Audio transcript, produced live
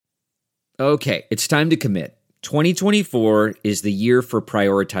Okay, it's time to commit. 2024 is the year for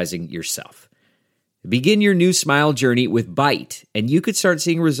prioritizing yourself. Begin your new smile journey with Byte, and you could start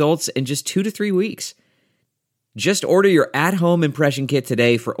seeing results in just 2 to 3 weeks. Just order your at-home impression kit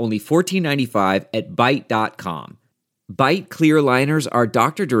today for only $14.95 at Byte.com. Byte clear liners are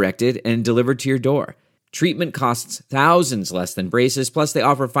doctor-directed and delivered to your door. Treatment costs thousands less than braces, plus they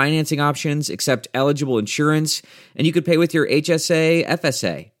offer financing options, accept eligible insurance, and you could pay with your HSA,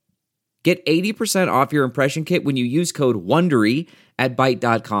 FSA. Get 80% off your impression kit when you use code WONDERY at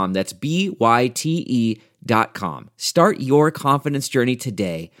Byte.com. That's BYTE.com. Start your confidence journey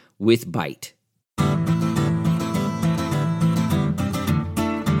today with Byte.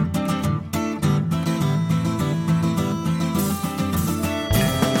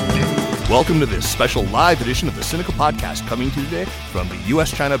 Welcome to this special live edition of the Sinica Podcast, coming to you today from the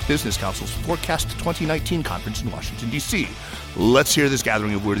U.S.-China Business Council's Forecast 2019 conference in Washington, D.C. Let's hear this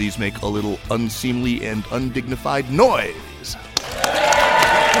gathering of worthies make a little unseemly and undignified noise.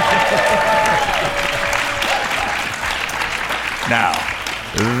 Now,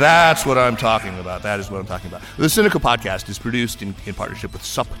 that's what I'm talking about. That is what I'm talking about. The Sinica Podcast is produced in partnership with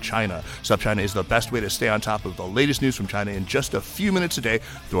SupChina. SupChina is the best way to stay on top of the latest news from China in just a few minutes a day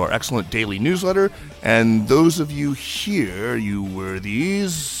through our excellent daily newsletter. And those of you here, you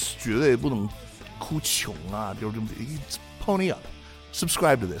worthies, pony up.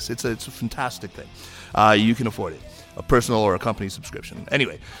 Subscribe to this. It's a fantastic thing. You can afford it. A personal or a company subscription.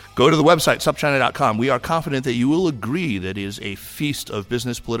 Anyway, go to the website, supchina.com. We are confident that you will agree that it is a feast of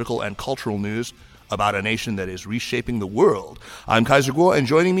business, political, and cultural news about a nation that is reshaping the world. I'm Kaiser Kuo, and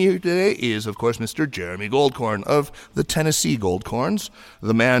joining me here today is, of course, Mr. Jeremy Goldkorn of the Tennessee Goldkorns,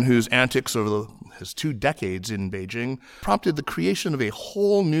 the man whose antics over his 2 decades in Beijing prompted the creation of a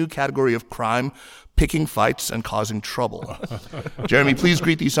whole new category of crime, picking fights and causing trouble. Jeremy, please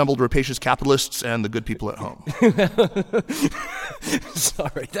greet the assembled rapacious capitalists and the good people at home.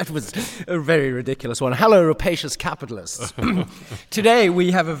 Sorry, that was a very ridiculous one. Hello, rapacious capitalists. Today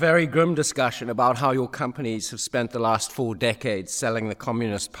we have a very grim discussion about how your companies have spent the last 4 decades selling the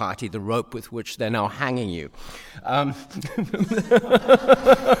Communist Party the rope with which they're now hanging you. But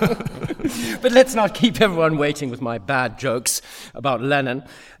let's not keep everyone waiting with my bad jokes about Lenin,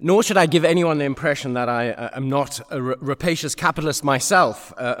 nor should I give anyone the impression that I am not a rapacious capitalist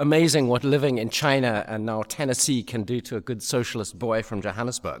myself. Amazing what living in China and now Tennessee can do to a good socialist boy from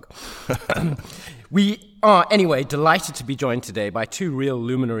Johannesburg. We are, anyway, delighted to be joined today by 2 real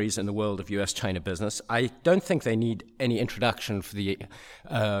luminaries in the world of US-China business. I don't think they need any introduction for the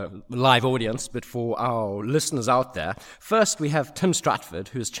live audience, but for our listeners out there. First, we have Tim Stratford,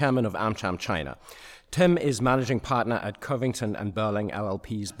 who is chairman of AmCham China. Tim is managing partner at Covington & Burling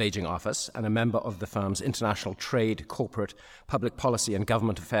LLP's Beijing office and a member of the firm's international trade, corporate, public policy, and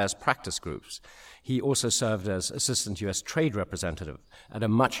government affairs practice groups. He also served as assistant U.S. trade representative at a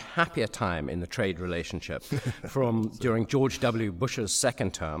much happier time in the trade relationship during George W. Bush's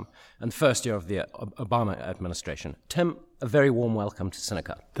second term and first year of the Obama administration. Tim, a very warm welcome to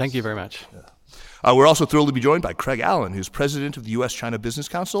Sinica. Thank you very much. Yeah. We're also thrilled to be joined by Craig Allen, who's president of the U.S.-China Business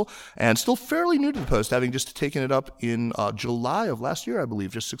Council and still fairly new to the post, having just taken it up in July of last year, I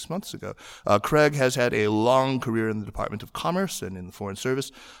believe, just 6 months ago. Craig has had a long career in the Department of Commerce and in the Foreign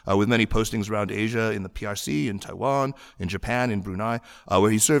Service, with many postings around Asia, in the PRC, in Taiwan, in Japan, in Brunei, where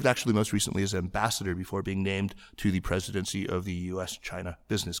he served actually most recently as ambassador before being named to the presidency of the U.S.-China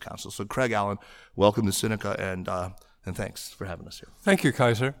Business Council. So Craig Allen, welcome to Sinica, and thanks for having us here. Thank you,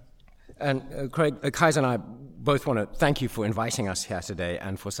 Kaiser. And Craig, Kaiser and I both want to thank you for inviting us here today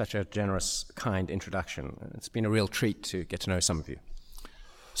and for such a generous, kind introduction. It's been a real treat to get to know some of you.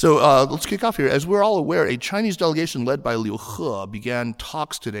 So let's kick off here. As we're all aware, a Chinese delegation led by Liu He began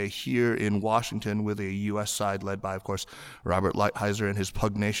talks today here in Washington with a U.S. side led by, of course, Robert Lighthizer and his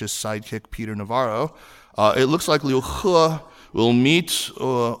pugnacious sidekick, Peter Navarro. It looks like Liu He will meet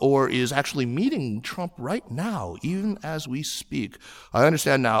or is actually meeting Trump right now, even as we speak. I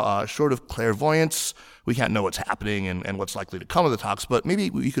understand now, short of clairvoyance, we can't know what's happening and what's likely to come of the talks, but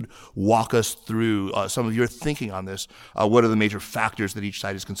maybe you could walk us through some of your thinking on this. What are the major factors that each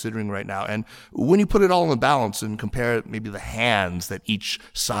side is considering right now? And when you put it all in the balance and compare maybe the hands that each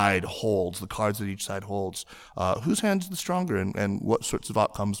side holds, the cards that each side holds, whose hand is the stronger and what sorts of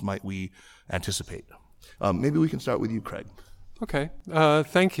outcomes might we anticipate? Maybe we can start with you, Craig. Okay,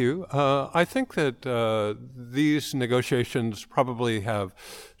 thank you. I think that these negotiations probably have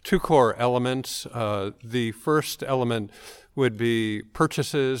two core elements. The first element would be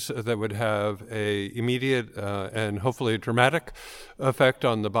purchases that would have a immediate and hopefully dramatic effect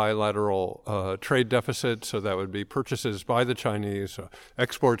on the bilateral trade deficit. So that would be purchases by the Chinese,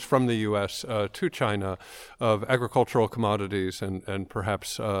 exports from the U.S. To China of agricultural commodities and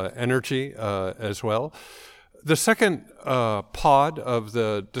perhaps energy as well. The second pod of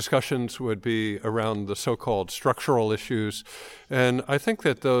the discussions would be around the so-called structural issues, and I think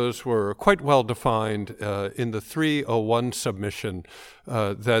that those were quite well defined in the 301 submission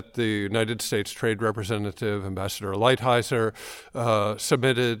that the United States Trade Representative, Ambassador Lighthizer,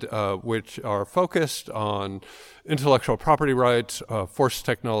 submitted, which are focused on intellectual property rights, forced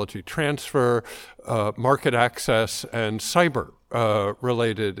technology transfer, market access, and cyber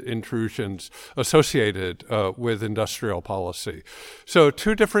related intrusions associated with industrial policy. So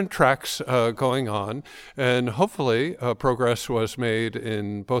 2 different tracks going on, and hopefully progress was made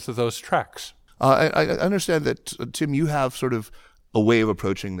in both of those tracks. I understand that, Tim, you have sort of a way of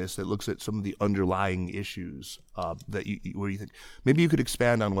approaching this that looks at some of the underlying issues where you think maybe you could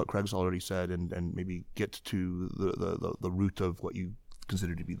expand on what Craig's already said and maybe get to the root of what you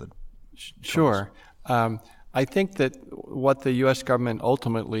consider to be the Sure. I think that what the U.S. government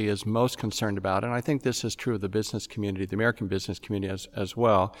ultimately is most concerned about, and I think this is true of the business community, the American business community as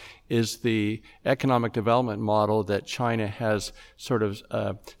well, is the economic development model that China has sort of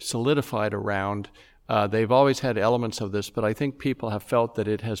solidified around. They've always had elements of this, but I think people have felt that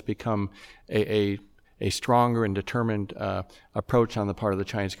it has become a stronger and determined approach on the part of the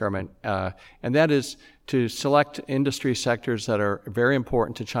Chinese government, and that is to select industry sectors that are very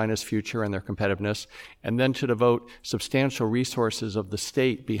important to China's future and their competitiveness, and then to devote substantial resources of the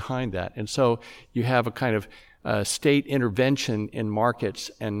state behind that. And so you have a kind of state intervention in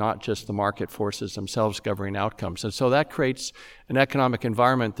markets and not just the market forces themselves governing outcomes. And so that creates an economic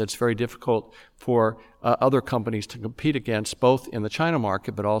environment that's very difficult for other companies to compete against, both in the China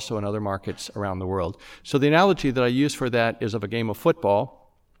market but also in other markets around the world. So the analogy that I use for that is of a game of football.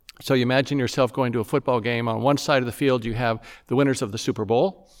 So you imagine yourself going to a football game. On one side of the field you have the winners of the Super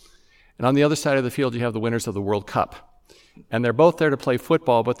Bowl, and on the other side of the field you have the winners of the World Cup. And they're both there to play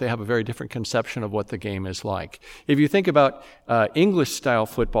football, but they have a very different conception of what the game is like. If you think about English-style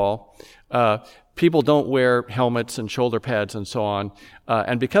football, people don't wear helmets and shoulder pads and so on.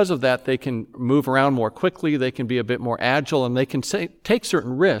 And because of that, they can move around more quickly, they can be a bit more agile, and they can take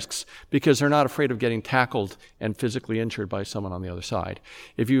certain risks because they're not afraid of getting tackled and physically injured by someone on the other side.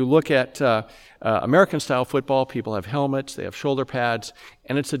 If you look at American-style football, people have helmets, they have shoulder pads,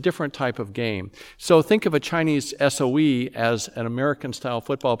 and it's a different type of game. So think of a Chinese SOE as an American-style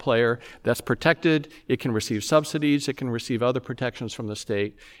football player that's protected, it can receive subsidies, it can receive other protections from the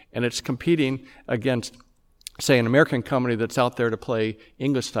state, and it's competing against, say, an American company that's out there to play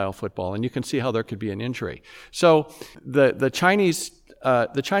English-style football, and you can see how there could be an injury. So the Chinese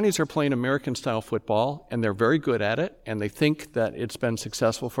are playing American-style football, and they're very good at it, and they think that it's been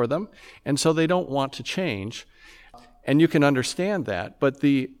successful for them, and so they don't want to change. And you can understand that, but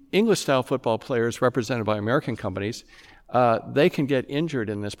the English-style football players represented by American companies, they can get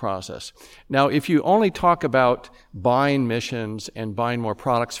injured in this process. Now, if you only talk about buying missions and buying more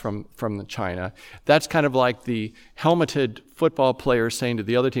products from China, that's kind of like the helmeted football players saying to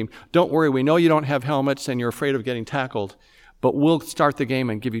the other team, don't worry, we know you don't have helmets and you're afraid of getting tackled, but we'll start the game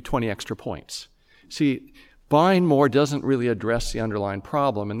and give you 20 extra points. See, buying more doesn't really address the underlying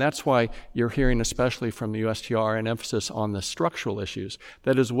problem, and that's why you're hearing, especially from the USTR, an emphasis on the structural issues.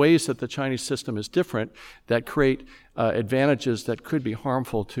 That is, ways that the Chinese system is different that create advantages that could be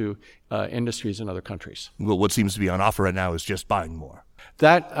harmful to industries in other countries. Well, what seems to be on offer right now is just buying more.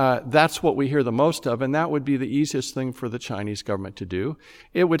 That's what we hear the most of, and that would be the easiest thing for the Chinese government to do.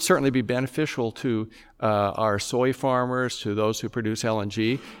 It would certainly be beneficial to our soy farmers, to those who produce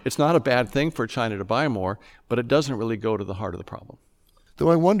LNG. It's not a bad thing for China to buy more, but it doesn't really go to the heart of the problem. Though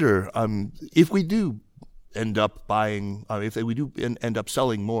I wonder if we do end up buying, if we do end up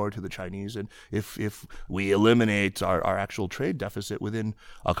selling more to the Chinese, and if we eliminate our actual trade deficit within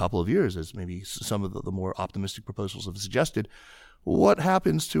a couple of years, as maybe some of the more optimistic proposals have suggested, what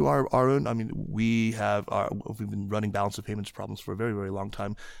happens to our own? I mean, we've been running balance of payments problems for a very, very long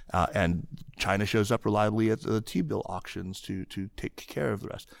time, and China shows up reliably at the T-bill auctions to take care of the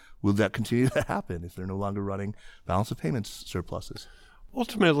rest. Will that continue to happen if they're no longer running balance of payments surpluses?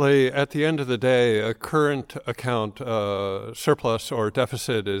 Ultimately, at the end of the day, a current account surplus or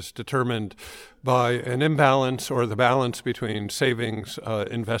deficit is determined by an imbalance or the balance between savings,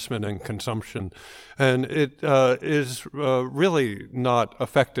 investment, and consumption. And it is really not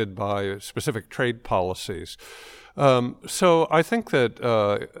affected by specific trade policies. So I think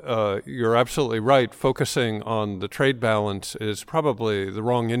that you're absolutely right. Focusing on the trade balance is probably the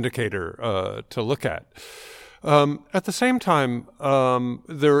wrong indicator to look at. At the same time,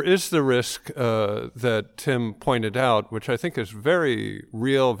 there is the risk that Tim pointed out, which I think is very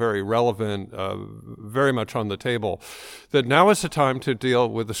real, very relevant, very much on the table, that now is the time to deal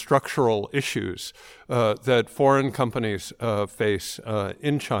with the structural issues that foreign companies face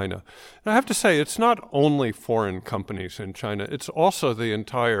in China. And I have to say, it's not only foreign companies in China, it's also the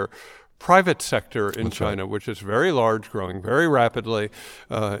entire private sector in China, which is very large, growing very rapidly,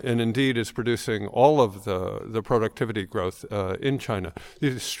 and indeed is producing all of the productivity growth in China.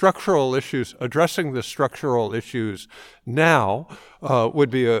 These structural issues, addressing the structural issues now would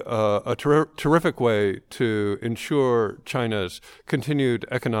be a terrific way to ensure China's continued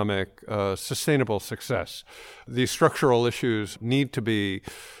economic sustainable success. These structural issues need to be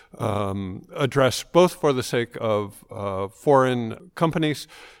addressed both for the sake of foreign companies,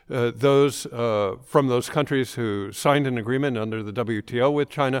 those from those countries who signed an agreement under the WTO with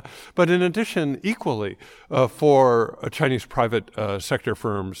China, but in addition, equally for Chinese private sector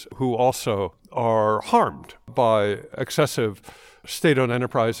firms who also are harmed by excessive state-owned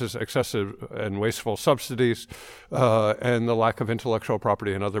enterprises, excessive and wasteful subsidies, and the lack of intellectual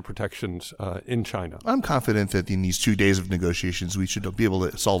property and other protections in China. I'm confident that in these 2 days of negotiations, we should be able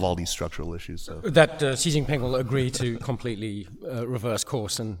to solve all these structural issues. So. That Xi Jinping will agree to completely reverse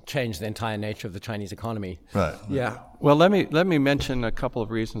course and change the entire nature of the Chinese economy. Right. Yeah. Well, let me mention a couple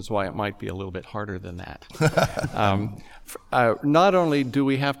of reasons why it might be a little bit harder than that. Not only do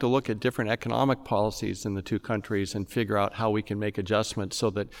we have to look at different economic policies in the two countries and figure out how we can make adjustments so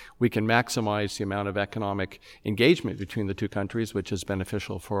that we can maximize the amount of economic engagement between the two countries, which is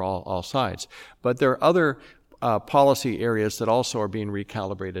beneficial for all sides, but there are other policy areas that also are being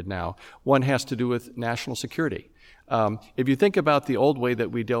recalibrated now. One has to do with national security. If you think about the old way that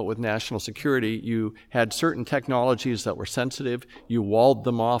we dealt with national security, you had certain technologies that were sensitive. You walled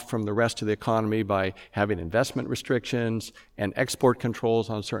them off from the rest of the economy by having investment restrictions and export controls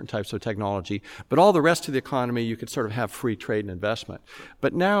on certain types of technology. But all the rest of the economy, you could sort of have free trade and investment.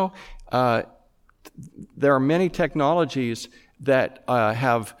 But now, there are many technologies that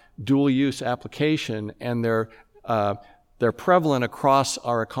have dual-use application, and they're prevalent across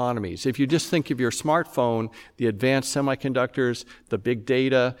our economies. If you just think of your smartphone, the advanced semiconductors, the big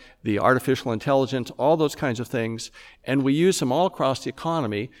data, the artificial intelligence, all those kinds of things, and we use them all across the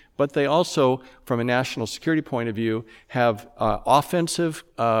economy, but they also, from a national security point of view, have offensive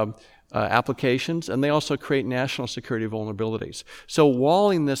applications, and they also create national security vulnerabilities. So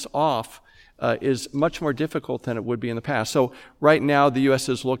walling this off is much more difficult than it would be in the past. So right now, the U.S.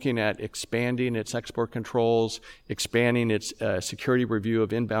 is looking at expanding its export controls, expanding its security review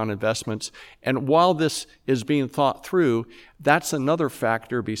of inbound investments. And while this is being thought through, that's another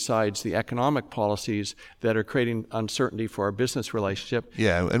factor besides the economic policies that are creating uncertainty for our business relationship.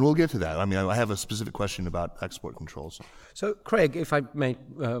 Yeah, and we'll get to that. I mean, I have a specific question about export controls. So, Craig, if I may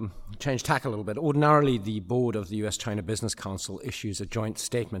change tack a little bit, ordinarily the board of the U.S.-China Business Council issues a joint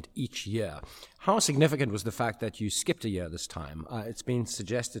statement each year. How significant was the fact that you skipped a year this time? It's been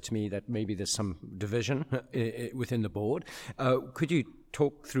suggested to me that maybe there's some division within the board. Could you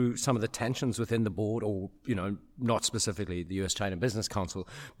talk through some of the tensions within the board, or, not specifically the U.S.-China Business Council,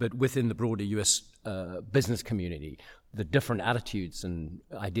 but within the broader U.S. Business community, the different attitudes and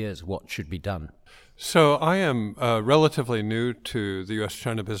ideas what should be done? So I am relatively new to the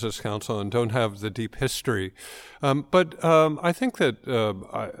U.S.-China Business Council and don't have the deep history. But I think that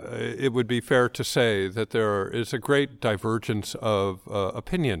it would be fair to say that there is a great divergence of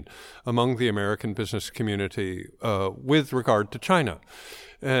opinion among the American business community with regard to China.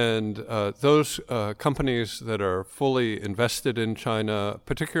 And those companies that are fully invested in China,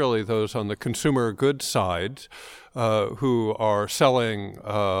 particularly those on the consumer goods side, who are selling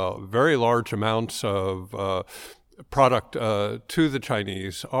very large amounts of product to the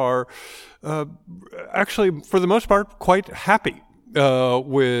Chinese, are actually, for the most part, quite happy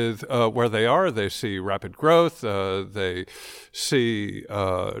with where they are. They see rapid growth. They see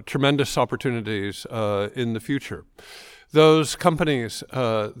tremendous opportunities in the future. Those companies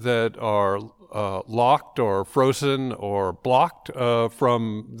that are locked or frozen or blocked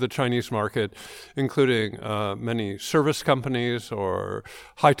from the Chinese market, including many service companies or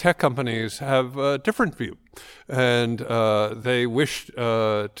high-tech companies, have a different view. And they wish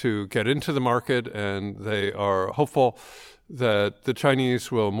to get into the market, and they are hopeful that the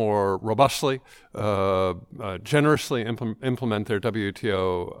Chinese will more robustly, generously implement their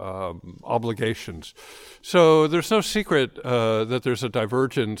WTO obligations. So there's no secret that there's a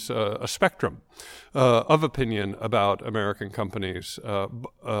divergence, a spectrum of opinion about American companies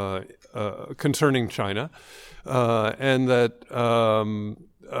concerning China, and that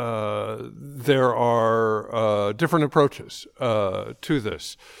there are different approaches to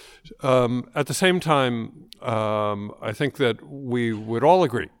this. At the same time, I think that we would all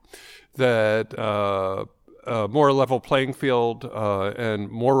agree that a more level playing field and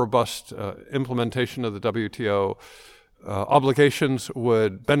more robust implementation of the WTO obligations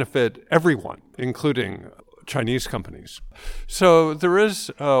would benefit everyone, including Chinese companies. So there is,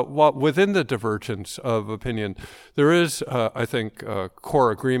 within the divergence of opinion, there is, I think,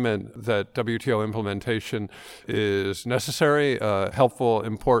 core agreement that WTO implementation is necessary, helpful,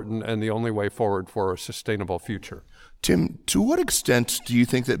 important, and the only way forward for a sustainable future. Tim, to what extent do you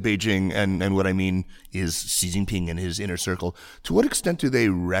think that Beijing, and what I mean is Xi Jinping and his inner circle, to what extent do they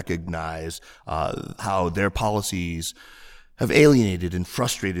recognize how their policies have alienated and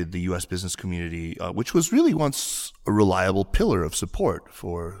frustrated the U.S. business community, which was really once a reliable pillar of support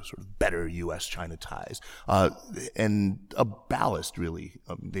for sort of better U.S.-China ties, and a ballast, really.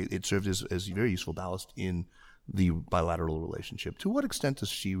 It served as a very useful ballast in the bilateral relationship. To what extent does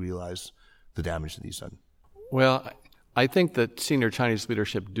Xi realize the damage that he's done? Well, I think that senior Chinese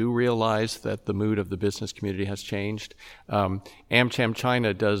leadership do realize that the mood of the business community has changed. AmCham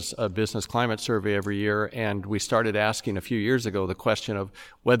China does a business climate survey every year, and we started asking a few years ago the question of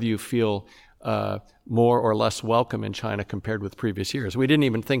whether you feel more or less welcome in China compared with previous years. We didn't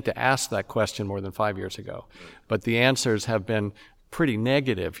even think to ask that question more than 5 years ago. But the answers have been pretty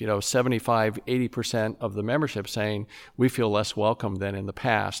negative, 75, 80% of the membership saying we feel less welcome than in the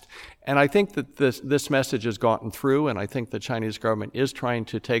past. And I think that this message has gotten through, and I think the Chinese government is trying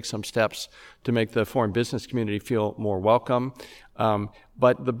to take some steps to make the foreign business community feel more welcome.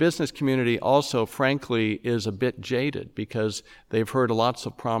 But the business community also, frankly, is a bit jaded because they've heard lots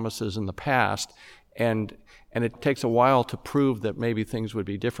of promises in the past, and it takes a while to prove that maybe things would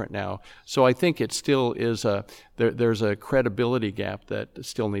be different now. So I think it still is there's a credibility gap that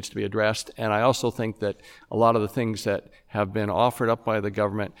still needs to be addressed. And I also think that a lot of the things that have been offered up by the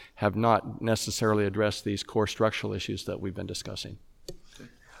government have not necessarily addressed these core structural issues that we've been discussing.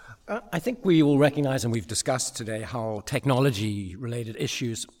 I think we all recognize, and we've discussed today, how technology-related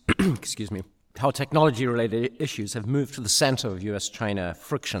issues, how technology-related issues have moved to the center of U.S.-China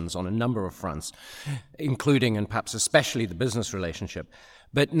frictions on a number of fronts, including and perhaps especially the business relationship.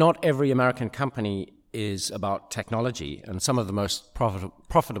 But not every American company is about technology, and some of the most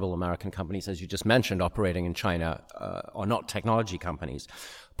profitable American companies, as you just mentioned, operating in China are not technology companies.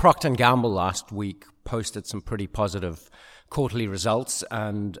 Procter & Gamble last week posted some pretty positive quarterly results,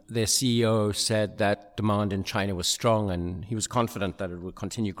 and their CEO said that demand in China was strong, and he was confident that it would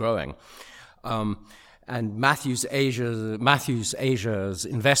continue growing. And Matthews Asia's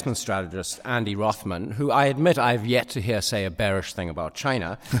investment strategist, Andy Rothman, who I admit I've yet to hear say a bearish thing about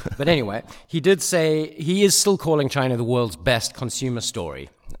China, but anyway, he did say he is still calling China the world's best consumer story.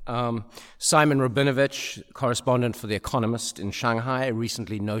 Simon Rabinovich, correspondent for The Economist in Shanghai,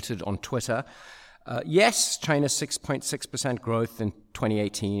 recently noted on Twitter, yes, China's 6.6% growth in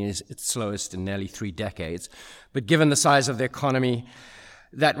 2018 is its slowest in nearly 3 decades, but given the size of the economy,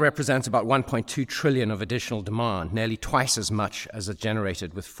 that represents about 1.2 trillion of additional demand, nearly twice as much as it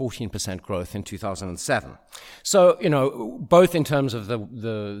generated with 14% growth in 2007. So, both in terms of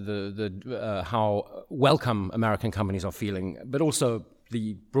the how welcome American companies are feeling, but also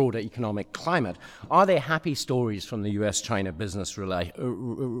the broader economic climate, are there happy stories from the U.S.-China business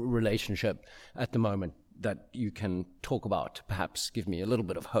relationship at the moment that you can talk about to perhaps give me a little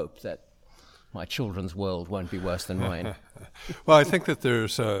bit of hope that my children's world won't be worse than mine? Well, I think that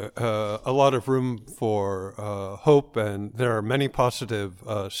there's a lot of room for hope, and there are many positive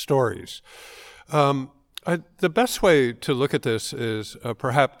stories. The best way to look at this is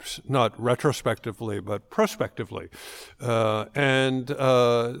perhaps not retrospectively, but prospectively. According to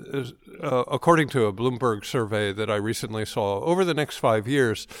a Bloomberg survey that I recently saw, over the next 5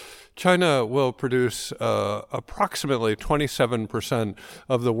 years, China will produce approximately 27%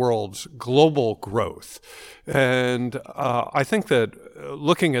 of the world's global growth. And I think that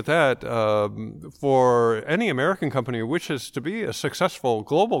looking at that, for any American company who wishes to be a successful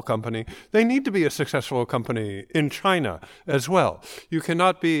global company, they need to be a successful company in China as well. You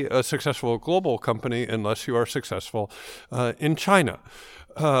cannot be a successful global company unless you are successful in China.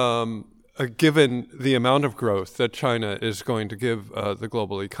 given the amount of growth that China is going to give the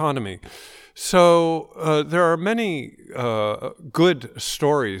global economy. So there are many good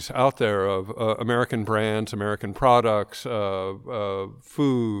stories out there of American brands, American products,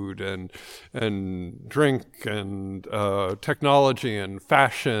 food and drink and technology and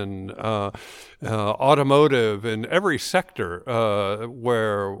fashion, automotive, in every sector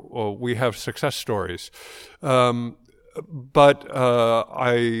where we have success stories. But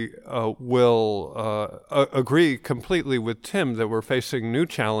I will agree completely with Tim that we're facing new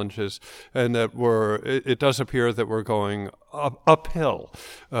challenges, and that it does appear that we're going uphill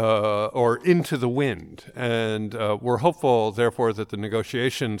or into the wind. And we're hopeful, therefore, that the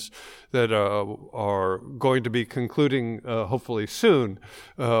negotiations that are going to be concluding hopefully soon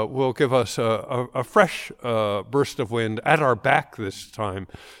will give us a fresh burst of wind at our back this time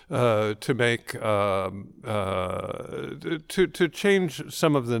to make to change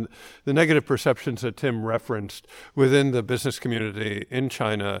some of the negative perceptions that Tim referenced within the business community in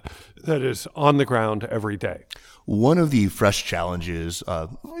China that is on the ground every day. One of the fresh challenges, a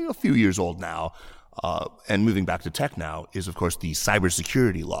few years old now, and moving back to tech now, is, of course, the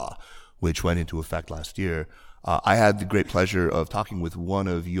cybersecurity law, which went into effect last year. I had the great pleasure of talking with one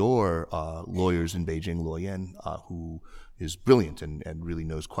of your lawyers in Beijing, Luo Yan, who is brilliant and really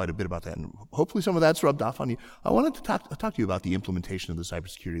knows quite a bit about that. And hopefully some of that's rubbed off on you. I wanted to talk to you about the implementation of the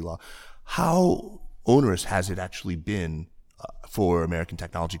cybersecurity law. How onerous has it actually been for American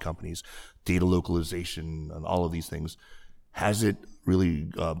technology companies, data localization and all of these things? Has it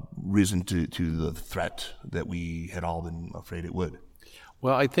really risen to the threat that we had all been afraid it would?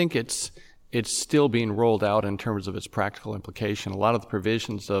 Well, I think it's still being rolled out in terms of its practical implication. A lot of the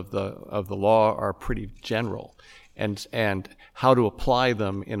provisions of the law are pretty general, and how to apply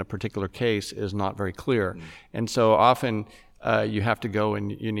them in a particular case is not very clear. And so often you have to go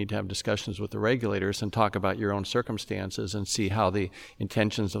and you need to have discussions with the regulators and talk about your own circumstances and see how the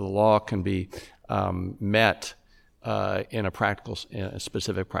intentions of the law can be met in a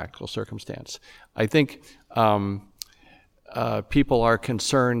specific practical circumstance. I think people are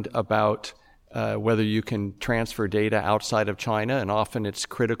concerned about whether you can transfer data outside of China, and often it's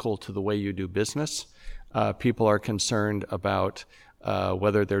critical to the way you do business. People are concerned about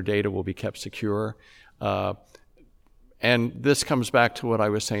whether their data will be kept secure. And this comes back to what I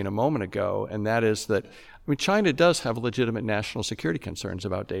was saying a moment ago, and that is that China does have legitimate national security concerns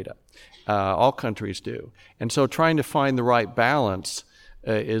about data. All countries do. And so trying to find the right balance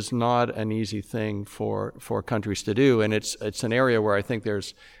is not an easy thing for countries to do. And it's an area where I think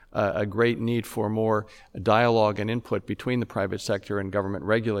there's a great need for more dialogue and input between the private sector and government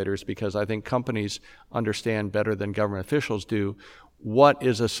regulators, because I think companies understand better than government officials do what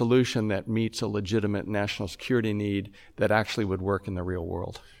is a solution that meets a legitimate national security need that actually would work in the real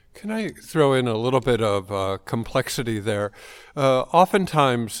world. Can I throw in a little bit of complexity there?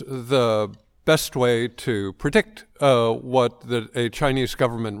 Oftentimes, the best way to predict what a Chinese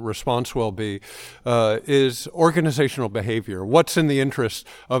government response will be is organizational behavior. What's in the interest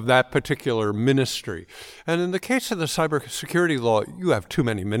of that particular ministry? And in the case of the cybersecurity law, you have too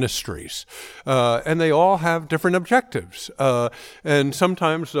many ministries, and they all have different objectives. And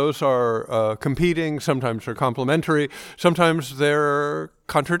sometimes those are competing, sometimes they're complementary, sometimes they're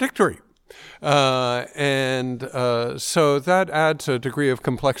contradictory. So that adds a degree of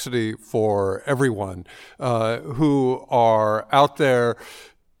complexity for everyone who are out there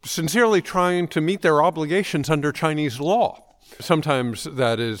sincerely trying to meet their obligations under Chinese law. Sometimes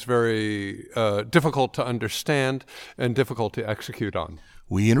that is very difficult to understand and difficult to execute on.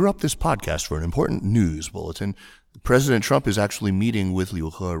 We interrupt this podcast for an important news bulletin. President Trump is actually meeting with Liu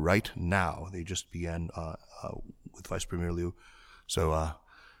He right now. They just began with Vice Premier Liu. So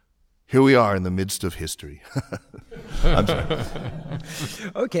here we are in the midst of history. I'm sorry.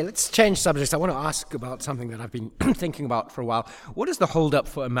 Okay, let's change subjects. I want to ask about something that I've been thinking about for a while. What is the holdup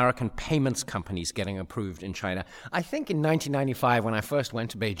for American payments companies getting approved in China? I think in 1995, when I first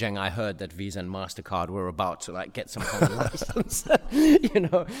went to Beijing, I heard that Visa and MasterCard were about to get some kind of license,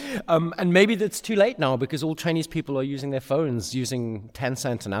 and maybe that's too late now because all Chinese people are using their phones, using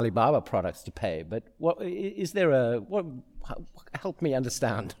Tencent and Alibaba products to pay. But help me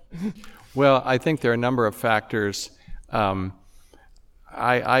understand. Well, I think there are a number of factors.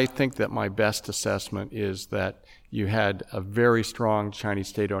 I think that my best assessment is that you had a very strong Chinese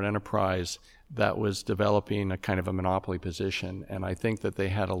state-owned enterprise that was developing a kind of a monopoly position, and I think that they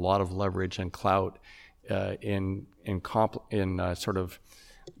had a lot of leverage and clout in sort of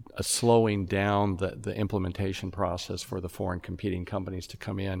slowing down the implementation process for the foreign competing companies to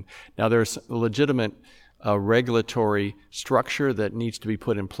come in. Now, there's legitimate regulatory structure that needs to be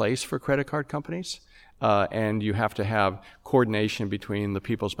put in place for credit card companies. And you have to have coordination between the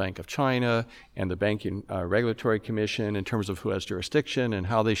People's Bank of China and the Banking Regulatory Commission in terms of who has jurisdiction and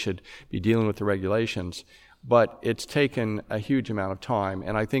how they should be dealing with the regulations. But it's taken a huge amount of time,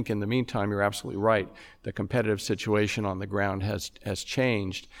 and I think in the meantime, you're absolutely right. The competitive situation on the ground has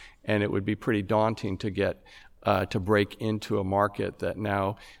changed, and it would be pretty daunting to get to break into a market that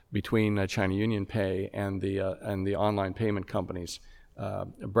now, between China UnionPay and the online payment companies,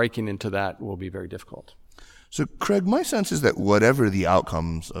 breaking into that will be very difficult. So, Craig, my sense is that whatever the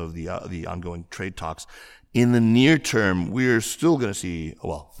outcomes of the ongoing trade talks, in the near term, we're still going to see,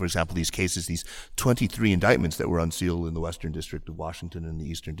 well, for example, these cases, these 23 indictments that were unsealed in the Western District of Washington and the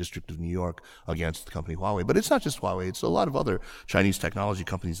Eastern District of New York against the company Huawei. But it's not just Huawei. It's a lot of other Chinese technology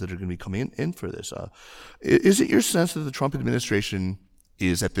companies that are going to be coming in for this. Is it your sense that the Trump administration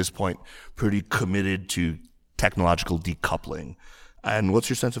is, at this point, pretty committed to technological decoupling? And what's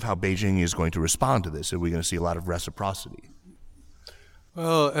your sense of how Beijing is going to respond to this? Are we going to see a lot of reciprocity?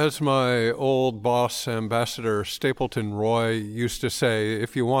 Well, as my old boss, Ambassador Stapleton Roy, used to say,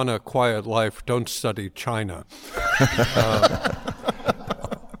 if you want a quiet life, don't study China.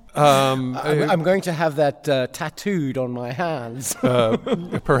 I'm going to have that tattooed on my hands.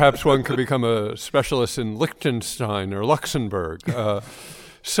 Perhaps one could become a specialist in Liechtenstein or Luxembourg.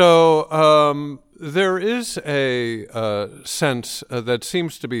 So there is a sense that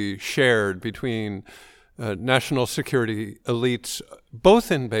seems to be shared between national security elites,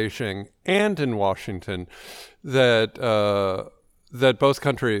 both in Beijing and in Washington, that both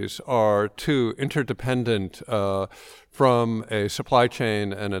countries are too interdependent from a supply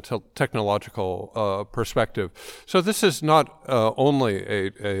chain and a technological perspective. So this is not only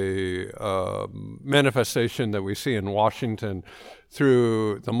a manifestation that we see in Washington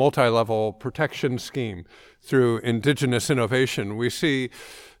through the multi-level protection scheme, through indigenous innovation. We see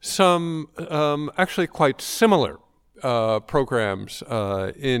some actually quite similar programs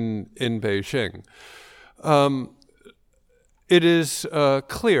in Beijing. It is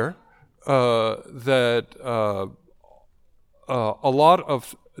clear that a lot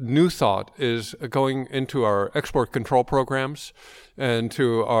of new thought is going into our export control programs and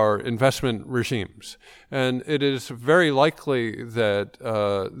to our investment regimes. And it is very likely that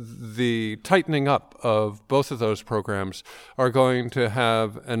the tightening up of both of those programs are going to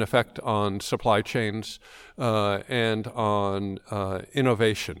have an effect on supply chains and on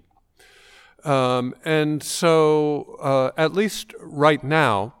innovation. And so at least right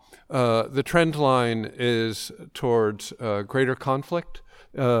now, the trend line is towards greater conflict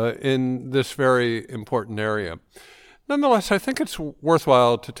in this very important area. Nonetheless, I think it's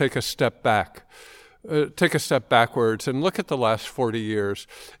worthwhile to take a step back, take a step backwards and look at the last 40 years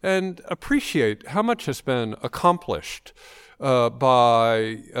and appreciate how much has been accomplished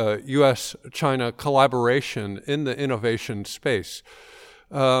by U.S.-China collaboration in the innovation space.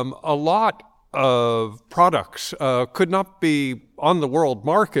 A lot of products could not be on the world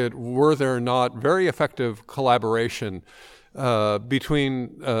market were there not very effective collaboration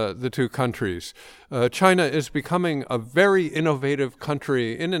between the two countries. China is becoming a very innovative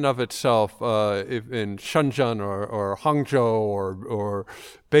country in and of itself in Shenzhen or Hangzhou or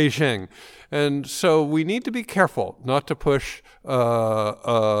Beijing. And so we need to be careful not to push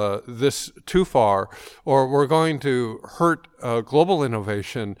this too far, or we're going to hurt global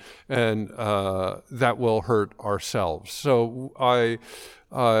innovation, and that will hurt ourselves. So I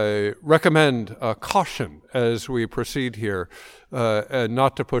recommend caution as we proceed here, and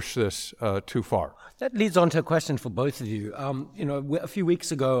not to push this too far. That leads on to a question for both of you. A few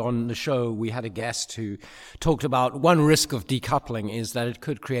weeks ago on the show, we had a guest who talked about one risk of decoupling is that it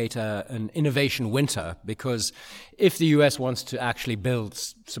could create an innovation winter, because if the U.S. wants to actually build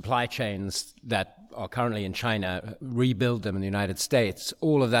supply chains that are currently in China, rebuild them in the United States,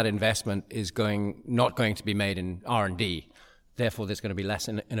 all of that investment is not going to be made in R&D. Therefore, there's going to be less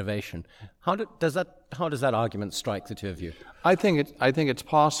innovation. How does that argument strike the two of you? I think it's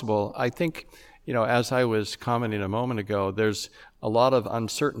possible. I think, as I was commenting a moment ago, there's a lot of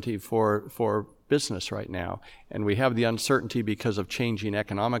uncertainty for business right now, and we have the uncertainty because of changing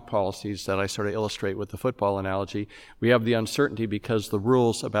economic policies that I sort of illustrate with the football analogy. We have the uncertainty because the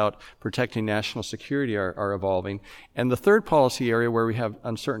rules about protecting national security are evolving. And the third policy area where we have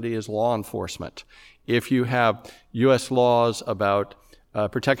uncertainty is law enforcement. If you have U.S. laws about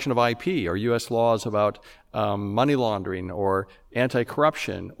protection of IP, or U.S. laws about money laundering or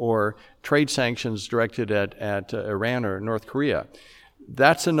anti-corruption or trade sanctions directed at Iran or North Korea,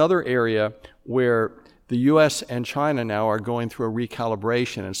 that's another area where the U.S. and China now are going through a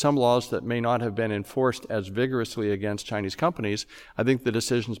recalibration, and some laws that may not have been enforced as vigorously against Chinese companies, I think the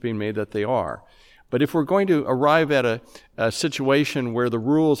decision's being made that they are. But if we're going to arrive at a situation where the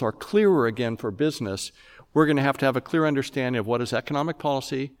rules are clearer again for business, we're going to have a clear understanding of what is economic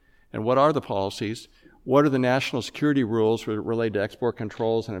policy and what are the policies, what are the national security rules related to export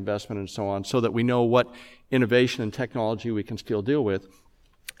controls and investment and so on, so that we know what innovation and technology we can still deal with.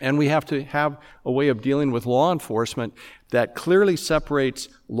 And we have to have a way of dealing with law enforcement that clearly separates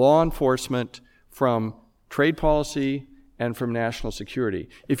law enforcement from trade policy and from national security.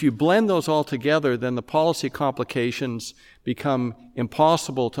 If you blend those all together, then the policy complications become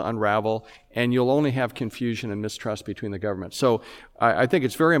impossible to unravel, and you'll only have confusion and mistrust between the governments. So I think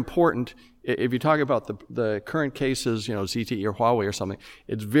it's very important, if you talk about the current cases, ZTE or Huawei or something,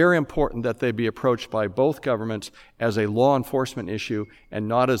 it's very important that they be approached by both governments as a law enforcement issue and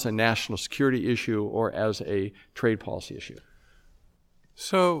not as a national security issue or as a trade policy issue.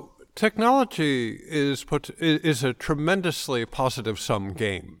 So technology is a tremendously positive-sum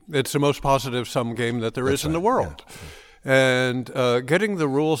game. It's the most positive-sum game that there is in the world. Yeah. And getting the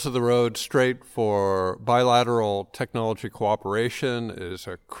rules of the road straight for bilateral technology cooperation is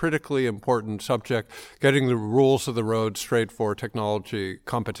a critically important subject. Getting the rules of the road straight for technology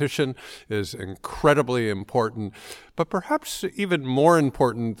competition is incredibly important. But perhaps even more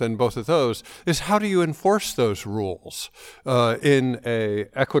important than both of those is how do you enforce those rules in an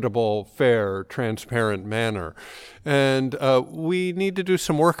equitable, fair, transparent manner? And we need to do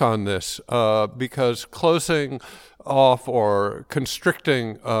some work on this because closing off or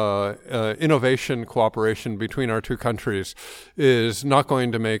constricting innovation cooperation between our two countries is not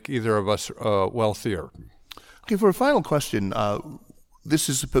going to make either of us wealthier. Okay, for a final question, this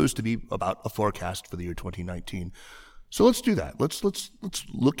is supposed to be about a forecast for the year 2019. So let's do that. Let's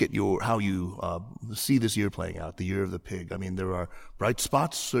look at how you see this year playing out, the year of the pig. I mean, there are bright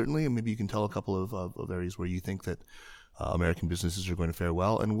spots, certainly, and maybe you can tell a couple of areas where you think that American businesses are going to fare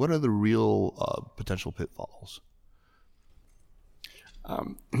well, and what are the real potential pitfalls?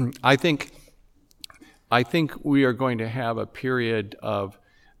 I think we are going to have a period of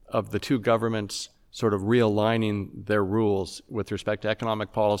the two governments sort of realigning their rules with respect to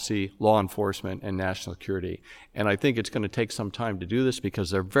economic policy, law enforcement, and national security. And I think it's going to take some time to do this because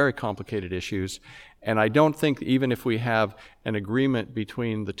they're very complicated issues. And I don't think even if we have an agreement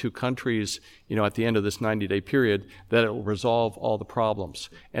between the two countries, at the end of this 90-day period, that it will resolve all the problems.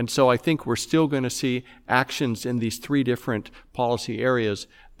 And so I think we're still going to see actions in these three different policy areas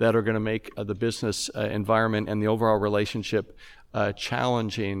that are going to make the business environment and the overall relationship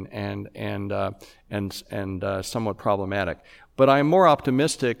challenging and somewhat problematic. But I'm more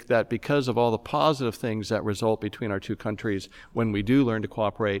optimistic that because of all the positive things that result between our two countries when we do learn to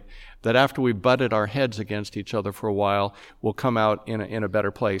cooperate, that after we butted our heads against each other for a while, we'll come out in a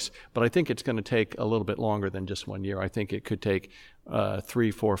better place. But I think it's going to take a little bit longer than just 1 year. I think it could take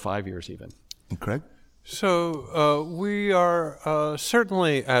 3, 4, 5 years even. And Craig? So we are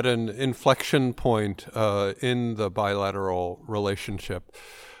certainly at an inflection point in the bilateral relationship.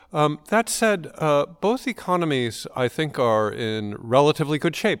 That said, both economies, I think, are in relatively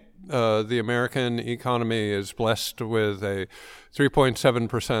good shape. The American economy is blessed with a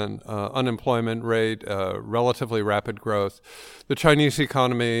 3.7% unemployment rate, relatively rapid growth. The Chinese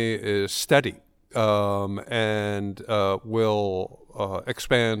economy is steady and will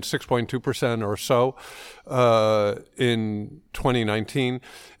expand 6.2% or so in 2019.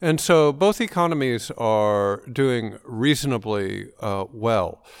 And so both economies are doing reasonably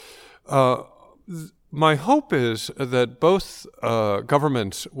well. My hope is that both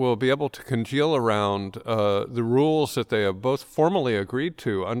governments will be able to congeal around the rules that they have both formally agreed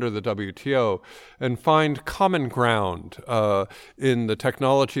to under the WTO and find common ground in the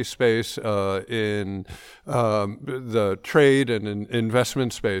technology space, in the trade and in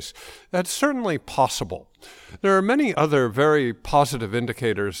investment space. That's certainly possible. There are many other very positive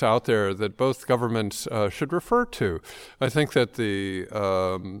indicators out there that both governments should refer to. I think that the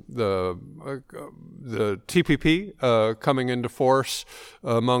TPP coming into force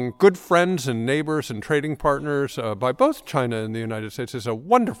among good friends and neighbors and trading partners by both China and the United States is a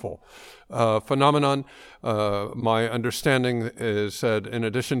wonderful phenomenon. My understanding is that in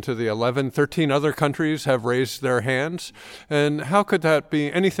addition to the 13 other countries have raised their hands. And how could that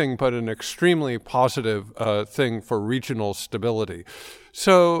be anything but an extremely positive thing for regional stability?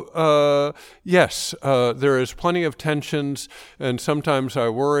 So, yes, there is plenty of tensions, and sometimes I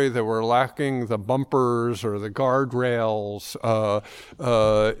worry that we're lacking the bumpers or the guardrails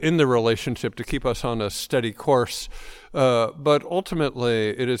in the relationship to keep us on a steady course. But ultimately,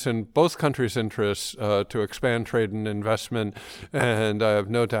 it is in both countries' interests to expand trade and investment, and I have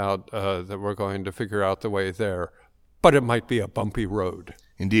no doubt that we're going to figure out the way there. But it might be a bumpy road.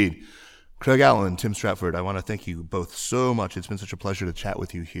 Indeed. Craig Allen, Tim Stratford, I want to thank you both so much. It's been such a pleasure to chat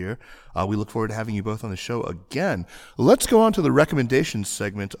with you here. We look forward to having you both on the show again. Let's go on to the recommendations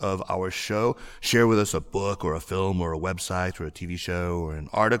segment of our show. Share with us a book or a film or a website or a TV show or an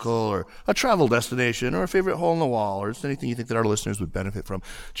article or a travel destination or a favorite hole in the wall or just anything you think that our listeners would benefit from.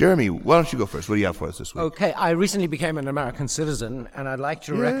 Jeremy, why don't you go first? What do you have for us this week? Okay, I recently became an American citizen, and I'd like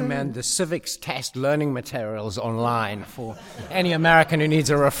to recommend the civics test learning materials online for any American who needs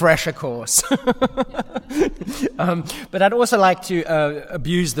a refresher course. But I'd also like to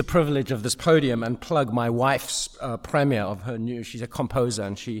abuse the privilege of this podium and plug my wife's premiere of her new. She's a composer,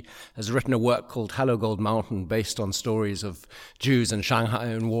 and she has written a work called Hello Gold Mountain, based on stories of Jews in Shanghai,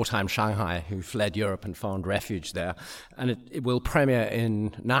 in wartime Shanghai, who fled Europe and found refuge there. And it will premiere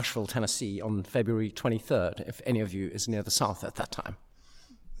in Nashville, Tennessee on February 23rd, if any of you is near the South at that time.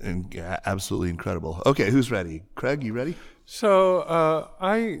 And, yeah, absolutely incredible. Okay, who's ready? Craig, you ready? So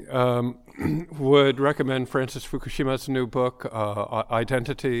I would recommend Francis Fukuyama's new book,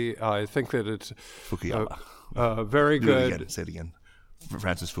 Identity. I think that it's Fukuyama. Very Do good. it again. Say it again.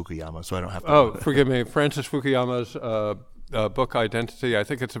 Francis Fukuyama, so I don't have to. Oh, forgive me. Francis Fukuyama's book, Identity. I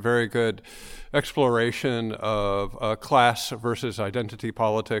think it's a very good exploration of class versus identity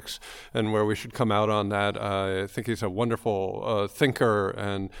politics and where we should come out on that. I think he's a wonderful thinker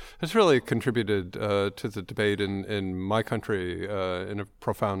and has really contributed to the debate in my country in a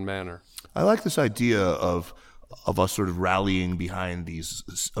profound manner. I like this idea of us sort of rallying behind these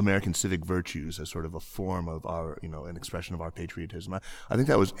American civic virtues as sort of a form of our, an expression of our patriotism. I think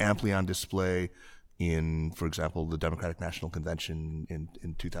that was amply on display in, for example, the Democratic National Convention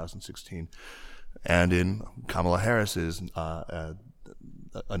in 2016, and in Kamala Harris's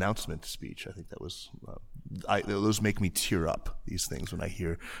announcement speech. I think that was. Those make me tear up, these things, when I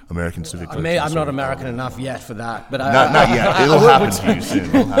hear American civic virtues. I'm not American enough yet for that, but not yet. It'll happen to you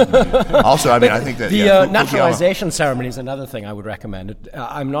soon. Also, I think that the naturalization ceremony is another thing I would recommend.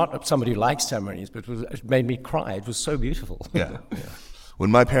 I'm not somebody who likes ceremonies, but it made me cry. It was so beautiful. Yeah. When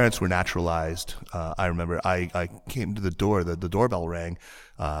my parents were naturalized, I remember I came to the door, the doorbell rang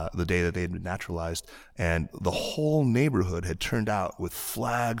the day that they had been naturalized, and the whole neighborhood had turned out with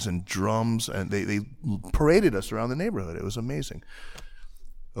flags and drums, and they paraded us around the neighborhood. It was amazing.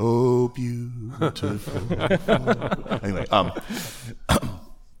 Oh, beautiful. Anyway, I'm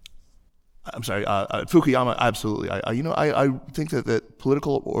sorry, Fukuyama, absolutely. I think that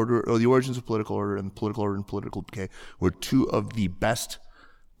political order, or the origins of political order and political decay were two of the best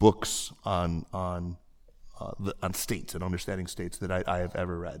books on states and understanding states that I have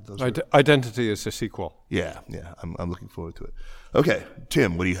ever read. Identity is a sequel. Yeah, I'm looking forward to it. Okay,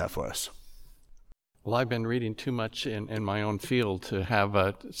 Tim, what do you have for us? Well, I've been reading too much in my own field to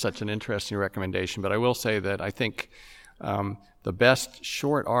have such an interesting recommendation, but I will say that I think the best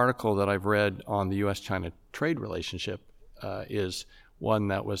short article that I've read on the U.S.-China trade relationship is one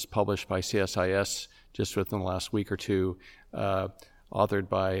that was published by CSIS just within the last week or two, authored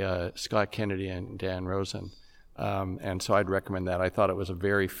by Scott Kennedy and Dan Rosen. And so I'd recommend that. I thought it was a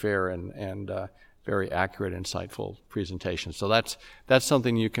very fair and very accurate, insightful presentation. So that's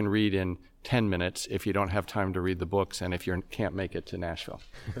something you can read in 10 minutes if you don't have time to read the books and if you can't make it to Nashville.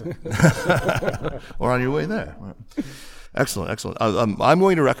 Or on your way there. Excellent. I'm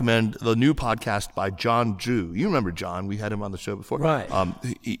going to recommend the new podcast by John Zhu. You remember John? We had him on the show before. Right.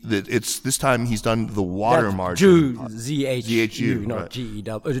 It's this time he's done the water margin. Zhu, Z-H-U, not right.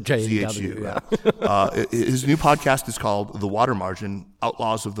 G-E-W, yeah. His new podcast is called The Water Margin,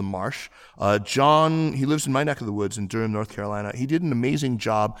 Outlaws of the Marsh. John, he lives in my neck of the woods in Durham, North Carolina. He did an amazing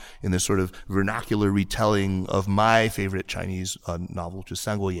job in this sort of vernacular retelling of my favorite Chinese novel, which is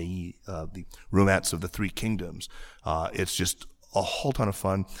Sanguo Ye, the Romance of the Three Kingdoms. It's just a whole ton of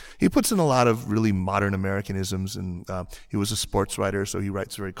fun. He puts in a lot of really modern Americanisms, and he was a sports writer, so he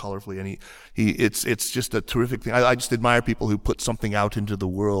writes very colorfully. And it's just a terrific thing. I just admire people who put something out into the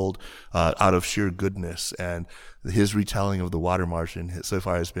world out of sheer goodness. And his retelling of The Water Margin so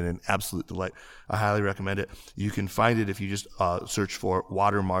far has been an absolute delight. I highly recommend it. You can find it if you just search for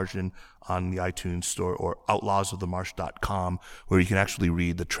Water Margin, on the iTunes store, or outlawsofthemarsh.com, where you can actually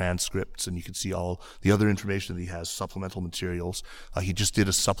read the transcripts and you can see all the other information that he has, supplemental materials. He just did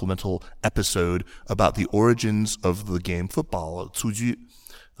a supplemental episode about the origins of the game football, Cuju.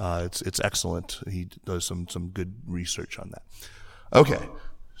 It's excellent. He does some good research on that. Okay,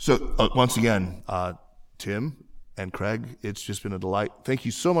 so once again, Tim and Craig, it's just been a delight. Thank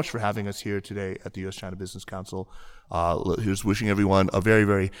you so much for having us here today at the U.S.-China Business Council. Here's wishing everyone a very,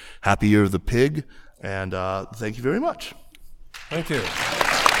 very happy Year of the Pig, and thank you very much. Thank you.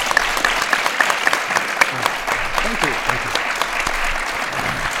 Thank you. Thank you.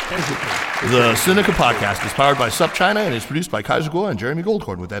 Thank you. The Sinica Podcast is powered by SupChina and is produced by Kaiser Kuo and Jeremy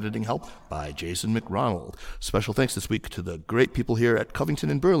Goldkorn, with editing help by Jason McRonald. Special thanks this week to the great people here at Covington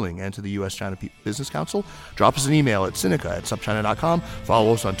and Burling and to the U.S.-China Business Council. Drop us an email at sinica@supchina.com.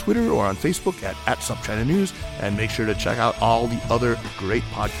 Follow us on Twitter or on Facebook at SupChina News, and make sure to check out all the other great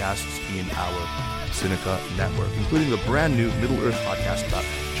podcasts in our Sinica network, including the brand new Middle Earth podcast about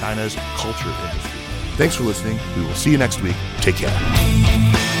China's culture industry. Thanks for listening. We will see you next week. Take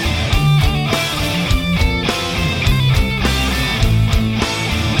care.